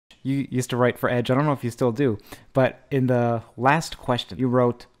You used to write for Edge. I don't know if you still do, but in the last question, you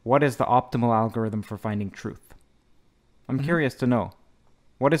wrote, "What is the optimal algorithm for finding truth?" I'm curious to know,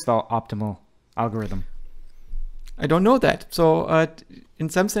 what is the optimal algorithm? I don't know that. So in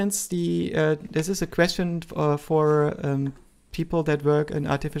some sense, this is a question for people that work in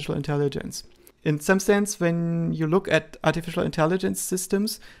artificial intelligence. In some sense, when you look at artificial intelligence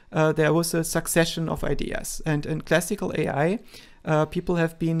systems, there was a succession of ideas. And in classical AI, people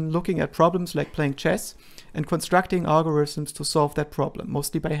have been looking at problems like playing chess and constructing algorithms to solve that problem,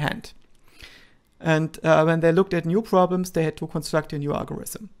 mostly by hand. And when they looked at new problems, they had to construct a new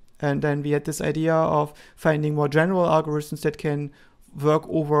algorithm. And then we had this idea of finding more general algorithms that can work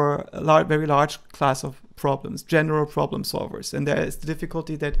over a very large class of problems, general problem solvers. And there is the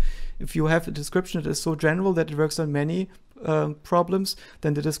difficulty that if you have a description that is so general that it works on many problems,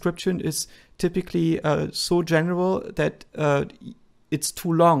 then the description is typically so general that it's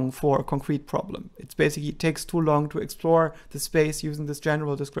too long for a concrete problem. It takes too long to explore the space using this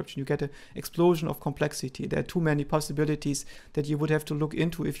general description. You get an explosion of complexity. There are too many possibilities that you would have to look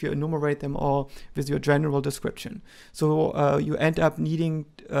into if you enumerate them all with your general description. So you end up needing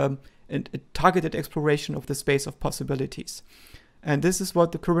a targeted exploration of the space of possibilities. And this is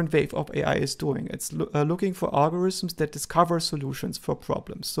what the current wave of AI is doing. It's looking for algorithms that discover solutions for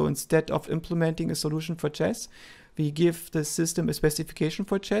problems. So instead of implementing a solution for chess, we give the system a specification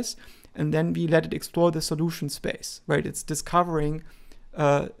for chess, and then we let it explore the solution space, right? It's discovering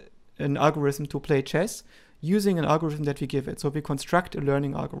an algorithm to play chess using an algorithm that we give it. So we construct a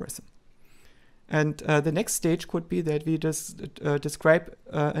learning algorithm. And the next stage could be that we just describe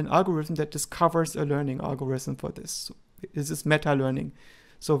an algorithm that discovers a learning algorithm for this. So this is meta-learning.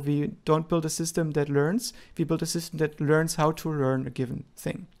 So we don't build a system that learns, we build a system that learns how to learn a given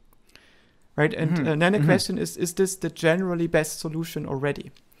thing. Right, and then the question is this the generally best solution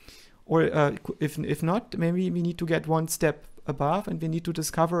already? Or if not, maybe we need to get one step above and we need to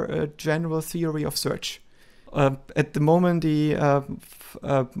discover a general theory of search. At the moment, the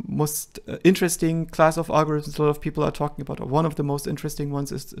most interesting class of algorithms a lot of people are talking about, or one of the most interesting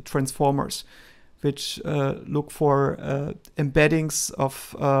ones, is transformers, which look for embeddings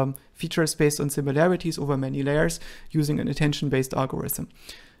of features based on similarities over many layers using an attention-based algorithm.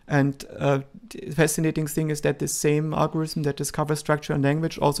 And the fascinating thing is that the same algorithm that discovers structure and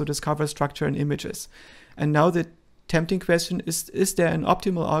language also discovers structure and images. And now the tempting question is there an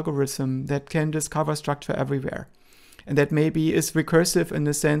optimal algorithm that can discover structure everywhere? And that maybe is recursive in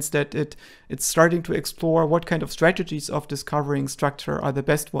the sense that it's starting to explore what kind of strategies of discovering structure are the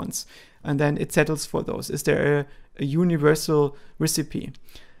best ones. And then it settles for those. Is there a universal recipe?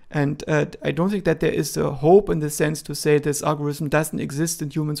 And I don't think that there is a hope in the sense to say this algorithm doesn't exist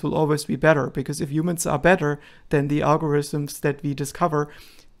and humans will always be better. Because if humans are better than the algorithms that we discover,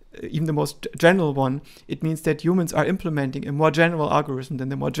 even the most general one, it means that humans are implementing a more general algorithm than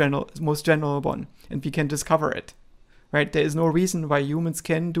the most general one. And we can discover it. Right? There is no reason why humans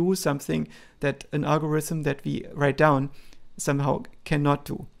can do something that an algorithm that we write down somehow cannot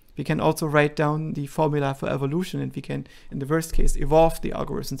do. We can also write down the formula for evolution, and we can, in the worst case, evolve the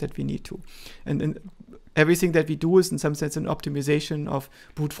algorithms that we need to. And everything that we do is, in some sense, an optimization of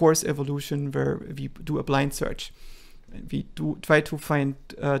brute force evolution, where we do a blind search. And we try to find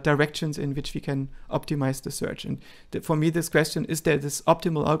directions in which we can optimize the search. And for me, this question, is there this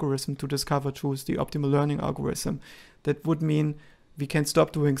optimal algorithm to discover truth, the optimal learning algorithm? That would mean we can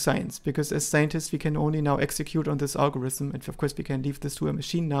stop doing science, because as scientists, we can only now execute on this algorithm. And of course, we can leave this to a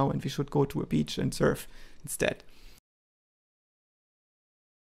machine now, and we should go to a beach and surf instead.